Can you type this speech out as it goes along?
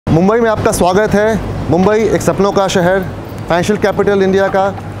मुंबई में आपका स्वागत है। मुंबई एक सपनों का शहर, फाइनेंशियल कैपिटल इंडिया का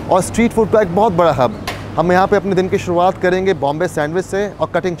और स्ट्रीट फूड का एक बहुत बड़ा हब। हम यहाँ पे अपने दिन की शुरुआत करेंगे बॉम्बे सैंडविच से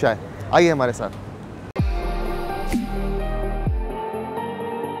और कटिंग चाय। आइए हमारे साथ।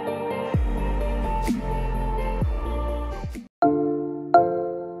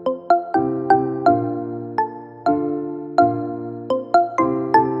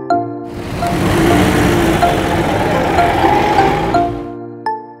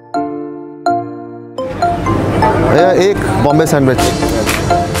 एक बॉम्बे सैंडविच।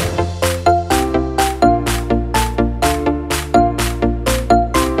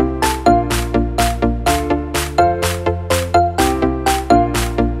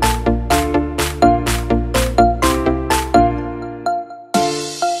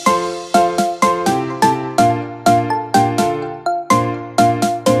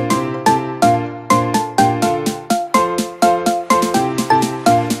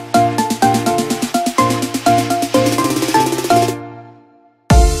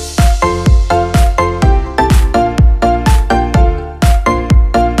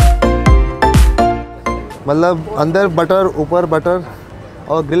 मतलब अंदर बटर, ऊपर बटर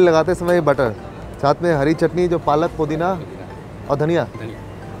और ग्रिल लगाते समय बटर, साथ में हरी चटनी जो पालक, पुदीना और धनिया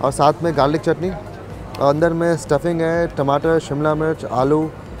और साथ में गार्लिक चटनी और अंदर में स्टफिंग है टमाटर, शिमला मिर्च, आलू,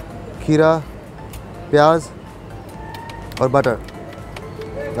 खीरा, प्याज और बटर।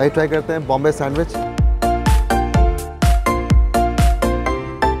 वही ट्राई करते हैं बॉम्बे सैंडविच।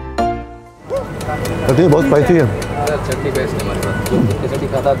 चटनी बहुत स्पाइसी है। चटनी बेस्ट है हमारे पास। चटनी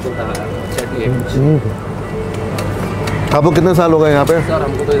खाता चटनी है। आपको कितने साल हो गए यहाँ पे? सर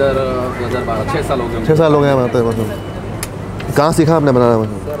हमको तो इधर 2012 6 साल हो गए। 6 साल हो गए आते हैं। मतलब कहाँ सीखा आपने बनाना?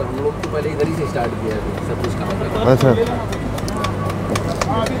 मतलब सर हम लोग तो पहले इधर ही से स्टार्ट किया है सब कुछ काम। अच्छा।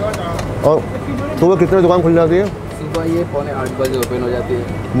 और सुबह कितने बजे दुकान खुल जाती है? सुबह ये 7:45 बजे ओपन हो जाती है।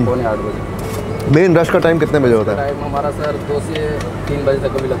 7:45 बजे। मेन रश का टाइम कितने बजे होता है? टाइम हमारा सर 2 से 3 बजे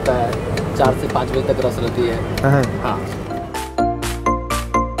तक भी लगता है। 4 से 5 बजे तक रस रहती है। हाँ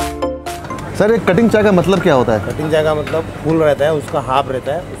सर, एक कटिंग चाय का मतलब क्या होता है? कटिंग चाय का मतलब फुल रहता है, उसका हाफ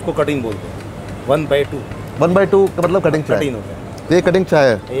रहता है, उसको कटिंग बोलते हैं। 1/2 1/2 का मतलब कटिंग चाय कटिंग होता है। तो ये कटिंग चाय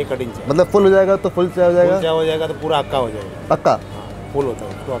है। ये कटिंग चाय मतलब फुल हो जाएगा तो फुल चाय हो जाएगा। फुल चाय हो जाएगा तो पूरा अक्का हो जाएगा। अक्का? फुल होता है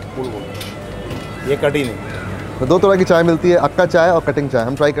उसको फुल बोलते हैं। ये कटिंग है। तो 2 तरह की चाय मिलती है, अक्का चाय और कटिंग चाय।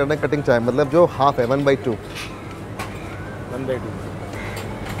 हम ट्राई कर रहे हैं कटिंग चाय, मतलब जो हाफ है 1/2। 1/2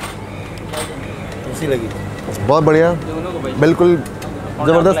 कैसी लगी? बहुत बढ़िया, बिल्कुल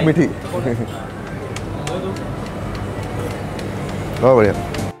ज़बरदस्त मीठी। बहुत बढ़िया।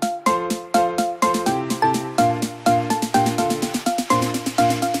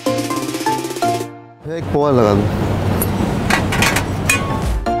 एक पोहा लगा दूँ।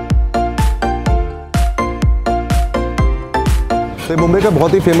 तो मुंबई का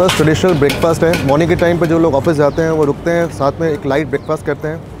बहुत ही फेमस ट्रेडिशनल ब्रेकफास्ट है। मॉर्निंग के टाइम पर जो लोग ऑफिस जाते हैं वो रुकते हैं, साथ में एक लाइट ब्रेकफास्ट करते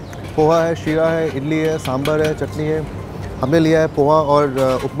हैं। पोहा है, शीरा है, इडली है, सांबर है, चटनी है। हमने लिया है पोहा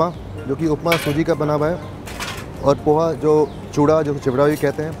और उपमा, जो कि उपमा सूजी का बना हुआ है, और पोहा जो चूड़ा, जो चिवड़ा भी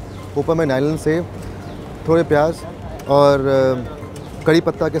कहते हैं। ऊपर में नायलन से थोड़े प्याज और कड़ी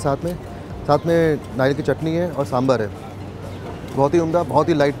पत्ता के साथ में नारियल की चटनी है और सांबर है। बहुत ही उम्दा, बहुत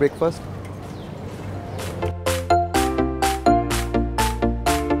ही लाइट ब्रेकफास्ट।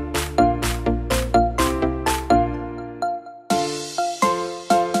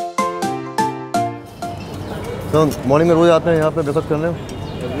 तो मॉर्निंग में रोज़ आते हैं यहाँ पे ब्रेकफास्ट करने?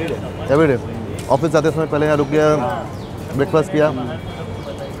 एवरीडे। ऑफिस जाते समय पहले यहाँ रुक गया, ब्रेकफास्ट किया,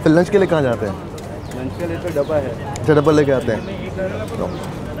 फिर लंच के लिए कहाँ जाते हैं? लंच के लिए तो डब्बा है। अच्छा, डब्बा लेके आते हैं।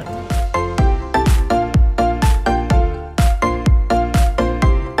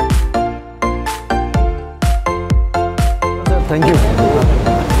 Thank you.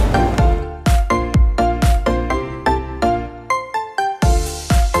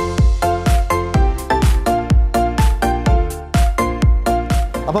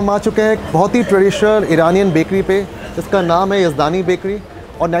 अब हम आ चुके हैं एक बहुत ही ट्रेडिशनल ईरानियन बेकरी पे, जिसका नाम है यज़दानी बेकरी,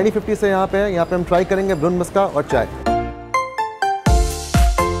 और 9050 से यहाँ पे है। यहाँ पे हम ट्राई करेंगे ब्रून मस्का और चाय।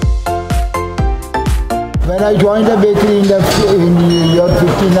 When I joined the bakery in year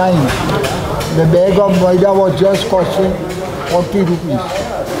 59, the bag of maida was just costing 40 rupees.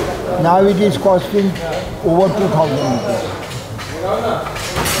 Now it is costing over 2000 rupees.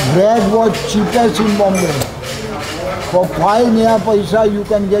 Bread was cheapest in Bombay. For 5 naya paisa you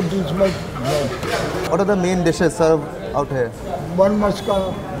can get this much bread. What are the main dishes served out here? Bun maska,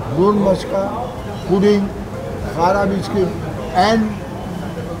 brun maska, pudding, khara biscuit, and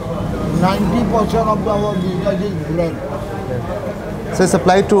 90% of our business is bread. So it's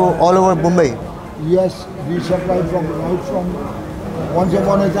supplied to all over Mumbai? Yes, we supply from right from Once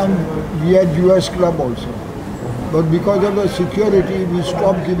upon a time, we had US club also. But because of the security, we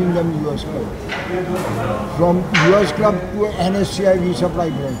stopped giving them US club. From US club to NSCI, we supply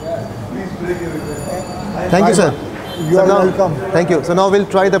bread. Thank you, sir. You are welcome. Thank you. So now we'll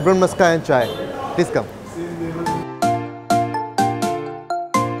try the brun muska and chai. Please come.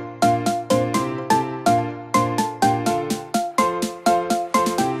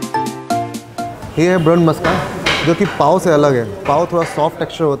 ये है ब्रुन मस्का, जो कि पाव से अलग है। पाव थोड़ा soft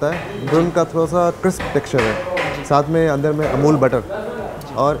texture होता है, ब्रुन का थोड़ा सा क्रिस्प टेक्सचर है। साथ में अंदर में अमूल बटर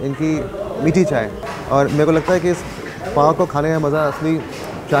और इनकी मीठी चाय। और मेरे को लगता है कि इस पाव को खाने का मज़ा असली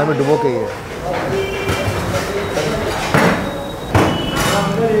चाय में डुबो के ही है।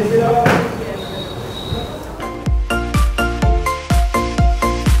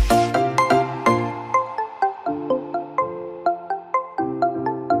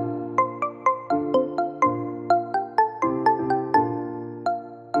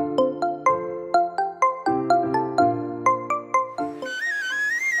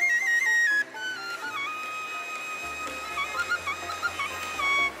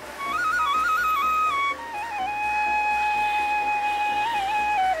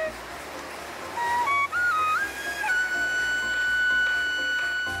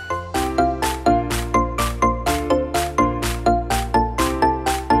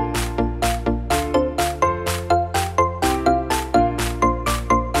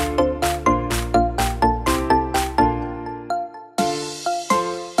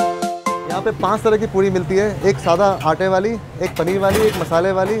 यहाँ पे 5 तरह की पूरी मिलती है। एक सादा आटे वाली, एक पनीर वाली, एक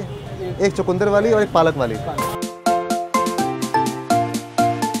मसाले वाली, एक चुकंदर वाली और एक पालक वाली।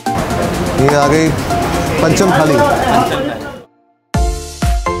 ये आ गई पंचम थाली।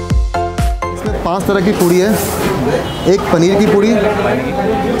 इसमें 5 तरह की पूरी है। एक पनीर की पूरी,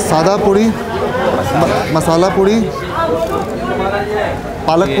 सादा पूरी, मसाला पूरी,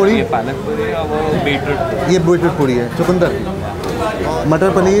 पालक पूरी, और वो बीटरूट, ये बीटरूट पूरी है, चुकंदर, मटर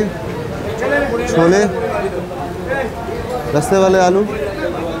पनीर, छोले, रस्ते वाले आलू,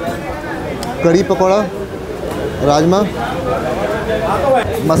 कड़ी पकौड़ा, राजमा,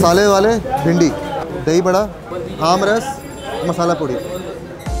 मसाले वाले भिंडी, दही बड़ा, आम रस, मसाला पूड़ी।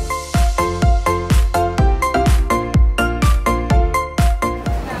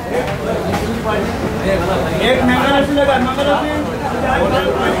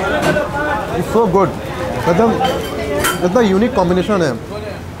 सो गुड, मतलब इतना यूनिक कॉम्बिनेशन है।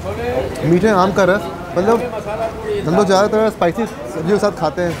 मीठे आम का रस, मतलब हम लोग ज़्यादातर स्पाइसी सब्जियों के साथ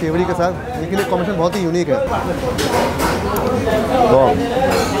खाते हैं, सेवरी के साथ, लेकिन ये कॉम्बिनेशन बहुत ही यूनिक है।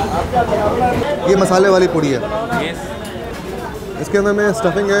 ये मसाले वाली पूड़ी है। इसके अंदर में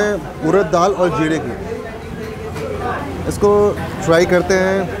स्टफिंग है उड़द दाल और जीरे की। इसको ट्राई करते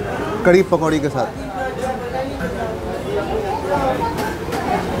हैं कड़ी पकौड़ी के साथ।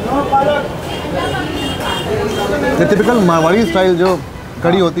 ये टिपिकल मारवाड़ी स्टाइल जो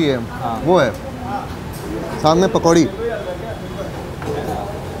कड़ी होती है, वो है। सामने पकौड़ी,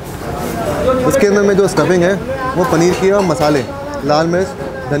 इसके अंदर में जो स्टफिंग है वो पनीर की और मसाले, लाल मिर्च,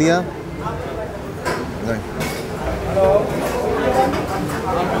 धनिया।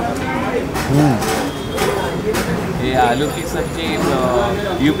 ये आलू की सब्जी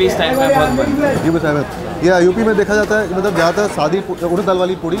यूपी स्टाइल में बहुत बनती है। यूपी स्टाइल में, या यूपी में देखा जाता है मतलब ज़्यादातर सादी उड़द दाल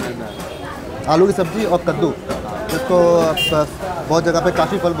वाली पूड़ी, आलू की सब्जी और कद्दू, जिसको बहुत जगह पे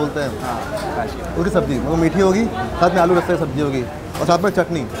काशी फल बोलते हैं, उसकी सब्जी वो मीठी होगी, साथ में आलू रस्ते की सब्जी होगी और साथ में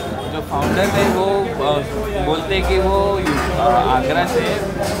चटनी। जो फाउंडर है वो बोलते हैं कि वो आगरा से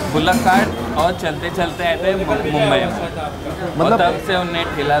बुलक कार्ट और चलते चलते आए थे मुंबई में, मतलब तब से उन्हें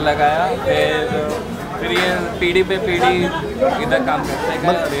ठेला लगाया। फिर ये पीढ़ी पे पीढ़ी इधर काम करते गए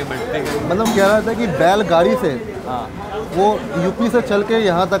और ये बढ़ते गए। मतलब कह रहा था कि बैलगाड़ी से वो यूपी से चल के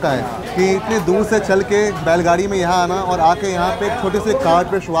यहाँ तक आए, कि इतनी दूर से चल के बैलगाड़ी में यहाँ आना और आके यहाँ पे एक छोटे से कार्ट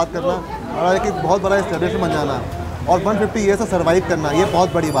पे शुरुआत करना और एक बहुत बड़ा एस्टेब्लिशमेंट बन जाना और 150 ईयर से सर्वाइव करना, ये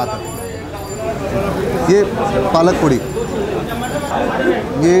बहुत बड़ी बात है। ये पालक पूड़ी,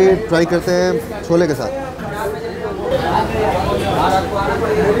 ये ट्राई करते हैं छोले के साथ।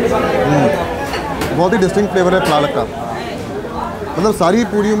 बहुत ही डिस्टिंक्ट फ्लेवर है पालक का, मतलब सारी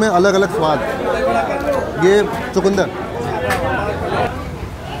पूड़ियों में अलग अलग स्वाद। ये चुकंदर,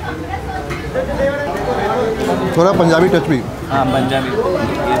 थोड़ा पंजाबी टच भी। हाँ, पंजाबी।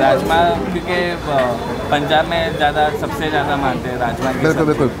 ये राजमा, क्योंकि पंजाब में ज़्यादा सबसे ज़्यादा मानते हैं राजमा। बिल्कुल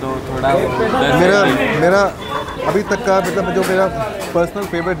बिल्कुल। तो थोड़ा मेरा अभी तक का मतलब जो मेरा पर्सनल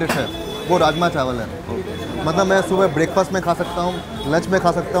फेवरेट डिश है वो राजमा चावल है। मतलब मैं सुबह ब्रेकफास्ट में खा सकता हूँ, लंच में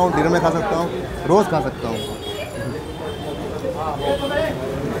खा सकता हूँ, डिनर में खा सकता हूँ, रोज़ खा सकता हूँ।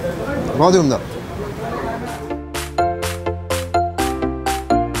 बहुत ही उम्दा।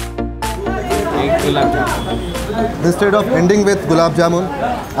 Gulab jamun. Instead of ending with gulab jamun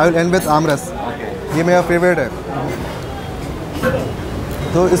I will and with आमरस। ये मेरा फेवरेट है।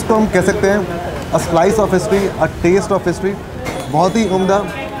 तो इसको हम कह सकते हैं a slice of history, a test of history. बहुत ही उम्दा,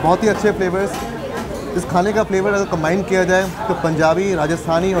 बहुत ही अच्छे फ्लेवर्स। इस खाने का फ्लेवर अगर कंबाइन किया जाए तो पंजाबी,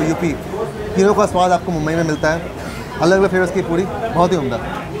 राजस्थानी और यूपी तीनों का स्वाद आपको मुंबई में मिलता है। अलग अलग फ्लेवर्स की पूरी, बहुत ही उम्दा।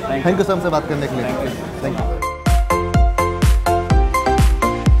 थैंक यू सर हमसे बात करने के लिए। Thank you.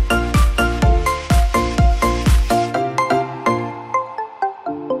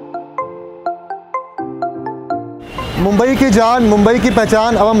 मुंबई की जान, मुंबई की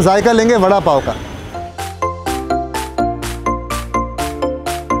पहचान। अब हम जायका लेंगे वड़ा पाव का।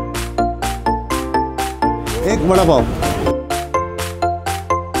 एक वड़ा पाव।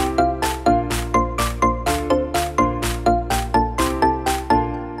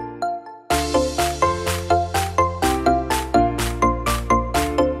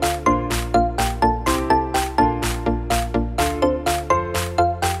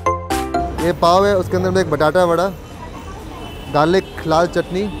 ये पाव है, उसके अंदर में एक बटाटा वड़ा, गार्लिक लाल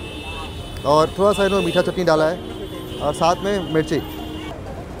चटनी और थोड़ा सा इन्होंने मीठा चटनी डाला है और साथ में मिर्ची।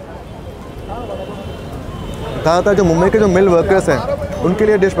 कहा था जो मुंबई के जो मिल वर्कर्स हैं उनके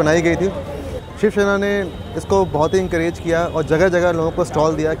लिए डिश बनाई गई थी। शिवसेना ने इसको बहुत ही इंकरेज किया और जगह जगह लोगों को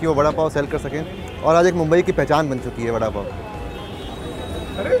स्टॉल दिया कि वो वड़ा पाव सेल कर सकें और आज एक मुंबई की पहचान बन चुकी है वड़ा पाव।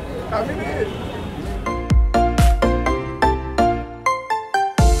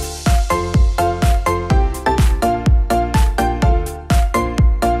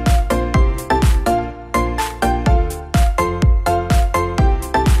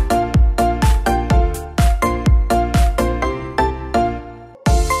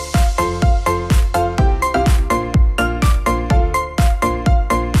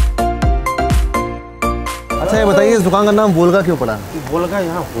 अच्छा ये बताइए इस दुकान का नाम वोल्गा क्यों पड़ा? वोल्गा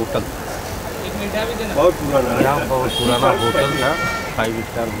यहाँ होटल बहुत पुराना, यहाँ बहुत पुराना होटल था, 5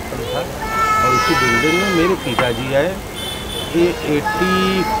 स्टार होटल था। और इसी बिल्डिंग में मेरे पिताजी आए। ये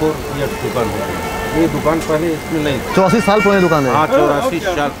 84 ईयर्स दुकान होती। ये दुकान पहले इसमें नहीं थी। 84 साल पुरानी दुकान है। हाँ 84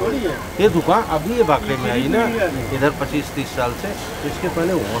 साल। ये दुकान अभी ये बाकड़े में आई ना, इधर 25-30 साल से। इसके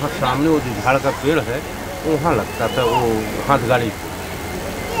पहले वहाँ सामने वो जो झाड़ का पेड़ है वहाँ लगता था वो हाथ गाड़ी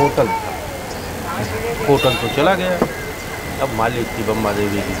होटल था। होटल तो चला गया, अब मालिक की बम्बा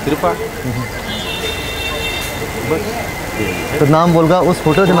देवी की कृपा। बस तो नाम वोल्गा उस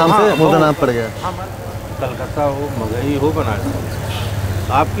होटल के नाम से वोल्गा नाम पड़ गया। कलकत्ता हो, मगही हो,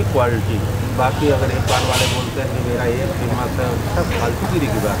 बनारस, आपकी क्वालिटी। बाकी अगर एक बार वाले बोलते हैं कि मेरा ये फेमस है, सब फालतूगिरी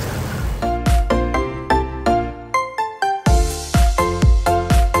की बात है।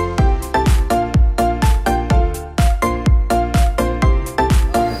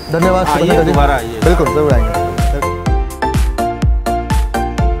 धन्यवाद। दोबारा आइए। बिल्कुल जरूर आएंगे।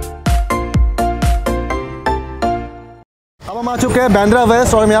 अब हम आ चुके हैं बांद्रा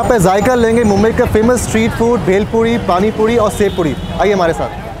वेस्ट और हम यहाँ पे जायका लेंगे मुंबई का famous street food bhelpuri, panipuri और सेव पूरी। आइए हमारे साथ।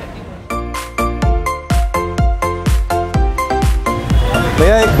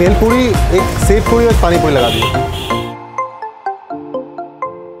 भैया एक भेलपूरी, एक सेव पूरी और एक पानीपूरी लगा दीजिए।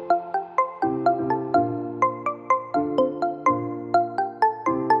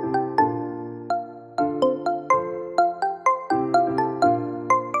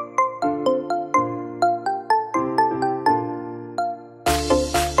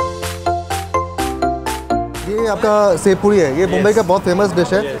 ये आपका सेव पूरी है, ये मुंबई का बहुत फेमस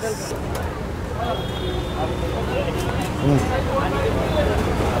डिश है।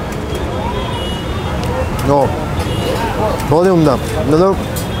 बहुत ही उम्दा, मतलब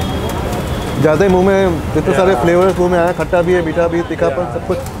ज़्यादा ही मुंह में इतने सारे फ्लेवर्स मुंह में आया, खट्टा भी है, मीठा भी, तीखापन, सब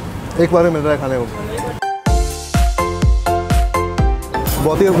कुछ एक बार में मिल रहा है खाने को।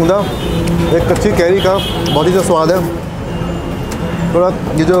 बहुत ही उम्दा, एक कच्ची कैरी का बहुत ही स्वाद है। थोड़ा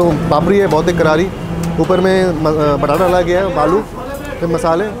ये जो पापड़ी है बहुत ही करारी, ऊपर में बटाटा डाला गया है, आलू, फिर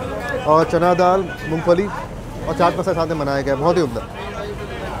मसाले और चना दाल, मूंगफली और चाट मसाला साथ में बनाया गया है। बहुत ही उम्दा।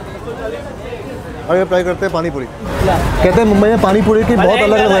 और ये ट्राई करते हैं पानीपूरी। कहते हैं मुंबई में पानीपूरी की बहुत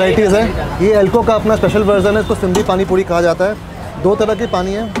अलग अलग वैराइटीज़ हैं। ये एल्को का अपना स्पेशल वर्जन है, इसको सिंधी पानीपूरी कहा जाता है। 2 तरह की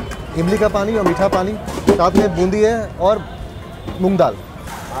पानी है, इमली का पानी और मीठा पानी, साथ में बूंदी है और मूंग दाल।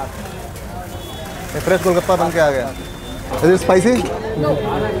 फ्रेश गोलगप्पा बन के आ गया। Is it spicy?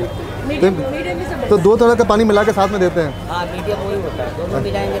 तो 2 तरह का पानी मिला के साथ में देते हैं। हाँ मीडियम वही होता है, दोनों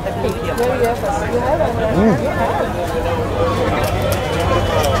मिलाएंगे तब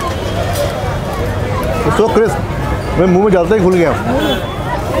सो क्रिस्प, मेरे मुंह में जाते ही घुल गया।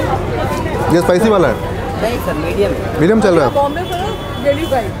 ये स्पाइसी वाला है? नहीं सर, मीडियम है। मीडियम चल रहा है।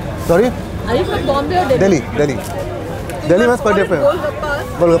 सॉरी, दिल्ली में पर different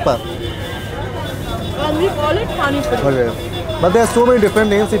golgappa. and we call it pani puri. Okay. But there are so many different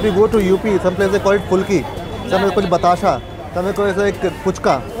names. If you go to UP, some places they call it fulki, some कुछ बताशा, some they call it like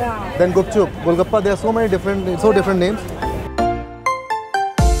puchka, then gupchup, golgappa. There are so many different names.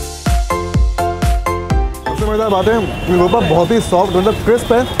 सबसे मजेदार बात है, गोलगप्पा बहुत ही soft, मतलब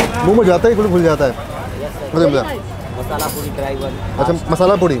crisp है, मुंह में जाता ही बिल्कुल घुल जाता है। मसाला पूरी ड्राई वाली। अच्छा,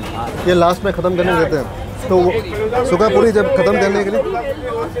 मसाला पूरी ये लास्ट में ख़त्म करने देते हैं, तो सूखा पूरी जब ख़त्म करने के लिए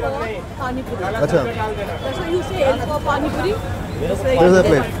Pani puri. अच्छा That's why you say L for pani puri. this is the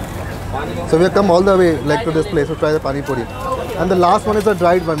place. So we have come all the way like to this place to try the pani puri, and the last one is a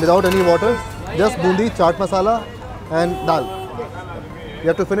dried one without any water, just bundi, chaat masala and dal. You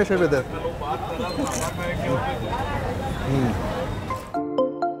have to finish it with this.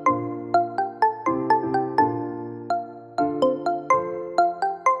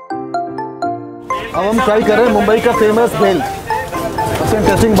 अब हम try कर रहे हैं मुंबई का famous भेल। सबसे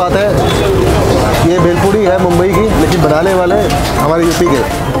interesting बात है, ये भेलपूरी है मुंबई की, लेकिन बनाने वाले हमारे यूपी के।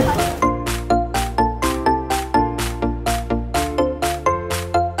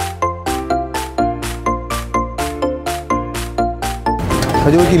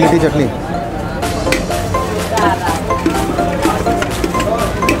 खजूर की मीठी चटनी,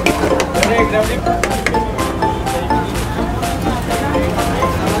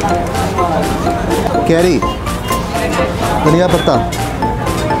 कैरी, धनिया पत्ता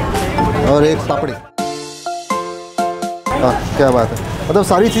और एक पापड़ी। क्या बात है, मतलब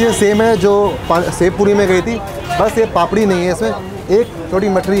सारी चीज़ें सेम है जो सेव पूरी में गई थी, बस ये पापड़ी नहीं है, इसमें एक छोटी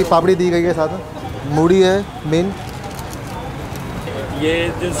मठरी पापड़ी दी गई है साथ में, मूढ़ी है मेन। ये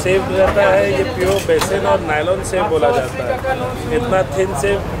जो सेब रहता है ये प्योर बेसन और नायलॉन सेब बोला जाता है। इतना थिन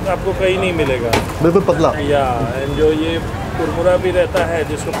सेब आपको कहीं नहीं मिलेगा, बिल्कुल पतला। या जो ये कुरमुरा भी रहता है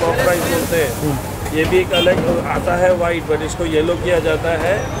जिसको पॉप राइस बोलते हैं, ये भी एक अलग आता है वाइट, बट इसको येलो किया जाता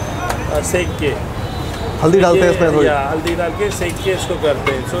है सेक के, हल्दी डालते हैं इसमें, या हल्दी डाल के सेक के इसको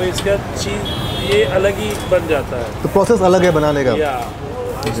करते हैं। सो इसका चीज़ ये अलग ही बन जाता है, तो प्रोसेस अलग है बनाने का। या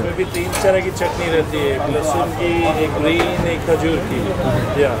इसमें भी 3 तरह की चटनी रहती है, लहसुन की, एक ग्रीन, एक खजूर की।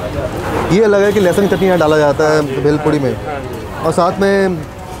 या ये अलग है कि लहसुन चटनी यहाँ डाला जाता है भेलपूरी में, और साथ में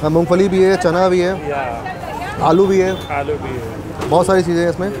मूंगफली भी है, चना भी है, आलू भी है, बहुत सारी चीज़ें हैं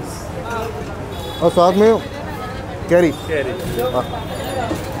इसमें, और साथ में कैरी।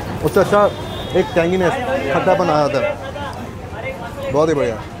 उससे अच्छा एक टैंगीनेस, खट्टापन आ जाता है, बहुत ही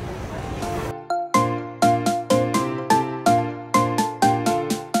बढ़िया।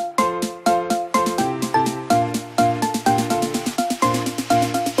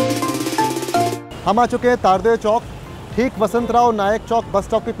 हम आ चुके हैं तारदेव चौक, ठीक वसंतराव नायक चौक बस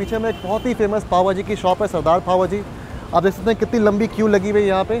स्टॉप के पीछे में एक बहुत ही फेमस पाव भाजी की शॉप है, सरदार पाव भाजी। आप देख सकते हैं कितनी लंबी क्यू लगी हुई है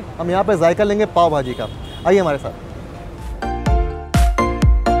यहाँ पे। हम यहाँ पे जायका लेंगे पाव भाजी का, आइए हमारे साथ।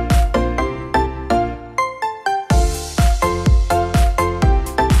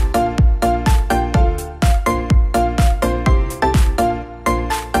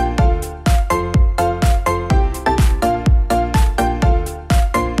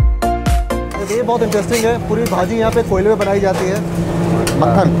 ये बहुत इंटरेस्टिंग है, पूरी भाजी यहाँ पे कोयले में बनाई जाती है,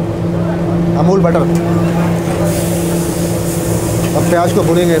 मक्खन, अमूल बटर, अब प्याज को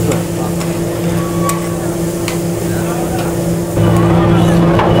भूनेंगे इसमें,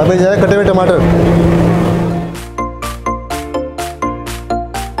 अब जाए कटे हुए टमाटर,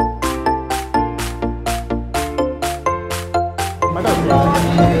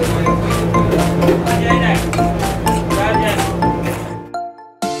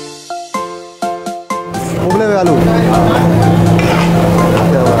 उबले हुए आलू,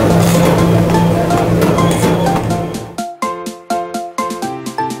 क्या बात है।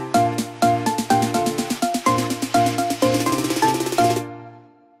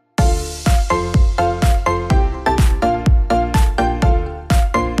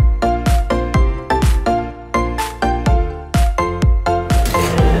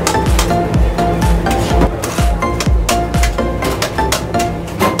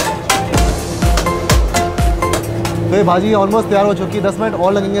 तो ये भाजी ऑलमोस्ट तैयार हो चुकी है, 10 मिनट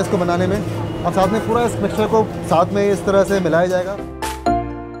और लगेंगे इसको बनाने में। अब साथ में पूरा इस मिक्सचर को साथ में इस तरह से मिलाया जाएगा।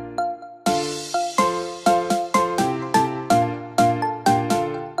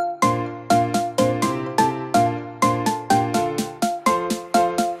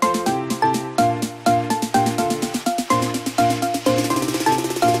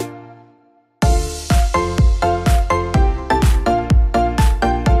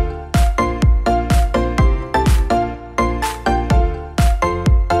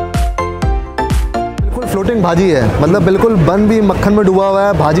 फ्लोटिंग भाजी है, मतलब बिल्कुल बन भी मक्खन में डूबा हुआ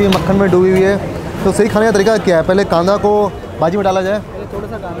है, भाजी भी मक्खन में डूबी हुई है। तो सही खाने का तरीका क्या है? पहले कांदा को भाजी में डाला जाए, थोड़ा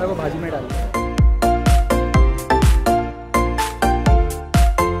सा कांदा को भाजी में डालिए।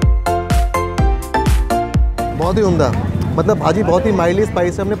 बहुत ही उम्दा। मतलब भाजी बहुत ही माइल्डली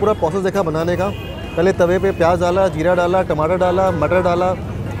स्पाइसी। हमने पूरा प्रोसेस देखा बनाने का। पहले तवे पे प्याज डाला, जीरा डाला, टमाटर डाला, मटर डाला,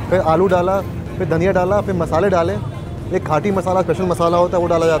 फिर आलू डाला, फिर धनिया डाला, फिर मसाले डाले। एक हार्टी मसाला, स्पेशल मसाला होता है, वो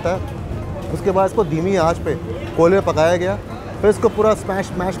डाला जाता है। उसके बाद इसको धीमी आंच पे कोयले में पकाया गया। फिर इसको पूरा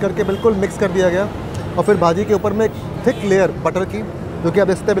स्मैश करके बिल्कुल मिक्स कर दिया गया। और फिर भाजी के ऊपर में एक थिक लेयर बटर की, जो कि आप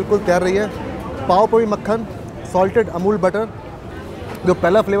देखते हैं बिल्कुल तैर रही है। पाव पर भी मक्खन, सॉल्टेड अमूल बटर। जो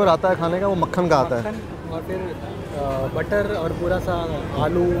पहला फ्लेवर आता है खाने का वो मक्खन का आता है। और फिर बटर और पूरा सा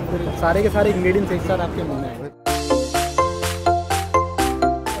आलू, फिर सारे के सारे इंग्रेडिएंट्स एक साथ आपके मुंह में आए।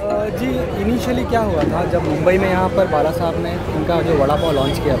 जी इनिशियली क्या हुआ था, जब मुंबई में यहाँ पर बाला साहब ने उनका जो वड़ा पाव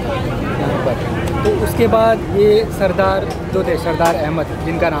लॉन्च किया था यहाँ पर, तो उसके बाद ये सरदार जो थे, सरदार अहमद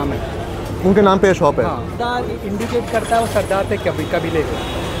जिनका नाम है, उनके नाम पे शॉप है। हाँ, सरदार इंडिकेट करता है वो सरदार थे कबीले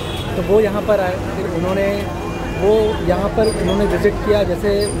के। तो वो यहाँ पर आए, फिर उन्होंने यहाँ पर विज़िट किया।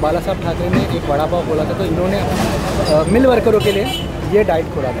 जैसे बाला साहब ठाकरे ने एक वड़ा पाव खोला था, तो इन्होंने मिल वर्करों के लिए ये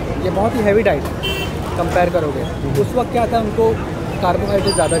डाइट खोला था। ये बहुत ही हैवी डाइट कंपेयर करोगे। उस वक्त क्या था, उनको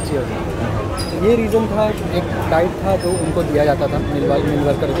कार्बोहाइड्रेट ज़्यादा चाहिए होता। ये रीज़न था, एक डाइट था जो उनको दिया जाता था मिल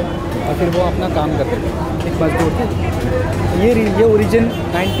वर्कर को, और फिर वो अपना काम करते थे, एक मजदूर थे। ये ओरिजिन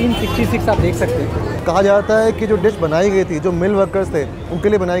 1966 आप देख सकते हैं। कहा जाता है कि जो डिश बनाई गई थी, जो मिल वर्कर्स थे उनके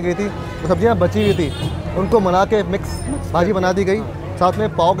लिए बनाई गई थी, वो सब्जियाँ बची हुई थी, उनको बना के मिक्स भाजी बना दी गई, साथ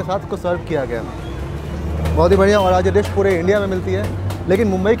में पाव के साथ उसको सर्व किया गया। बहुत ही बढ़िया। और आज ये डिश पूरे इंडिया में मिलती है, लेकिन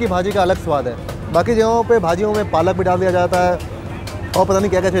मुंबई की भाजी का अलग स्वाद है। बाकी जगहों पे भाजियों में पालक भी डाल दिया जाता है और पता नहीं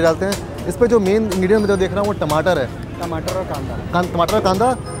क्या क्या चीज़ डालते हैं। इस पर जो मेन इंग्रेडिएंट मैं जो देख रहा हूँ वो टमाटर है। टमाटर और कांदा, टमाटर और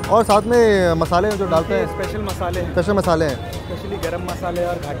कांदा, और साथ में मसाले जो डालते हैं, स्पेशल मसाले हैं, स्पेशली गरम मसाले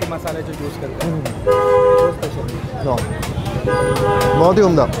और घाटी मसाले जो यूज़ करते हैं, स्पेशल। बहुत ही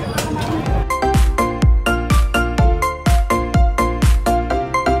उम्दा।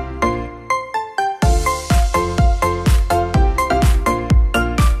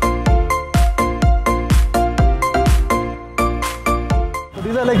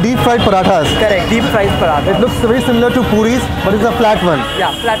 Like deep fried parathas. Correct, deep fried parathas. It looks very similar to puris, but it's a flat one.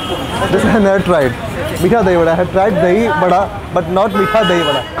 Yeah, flat one. This I never tried. Meetha dahi vada. I had tried dahi vada, but not meetha dahi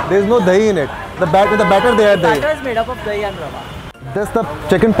vada. There is no dahi in it. The batter they add dahi. The batter is made up of dahi and rava. That's the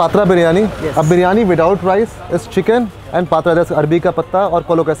chicken patra biryani. Yes. A biryani without rice is chicken and patra. That's arbi ka patta or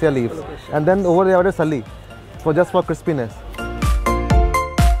colocasia leaves. And then over there is salli, for crispiness.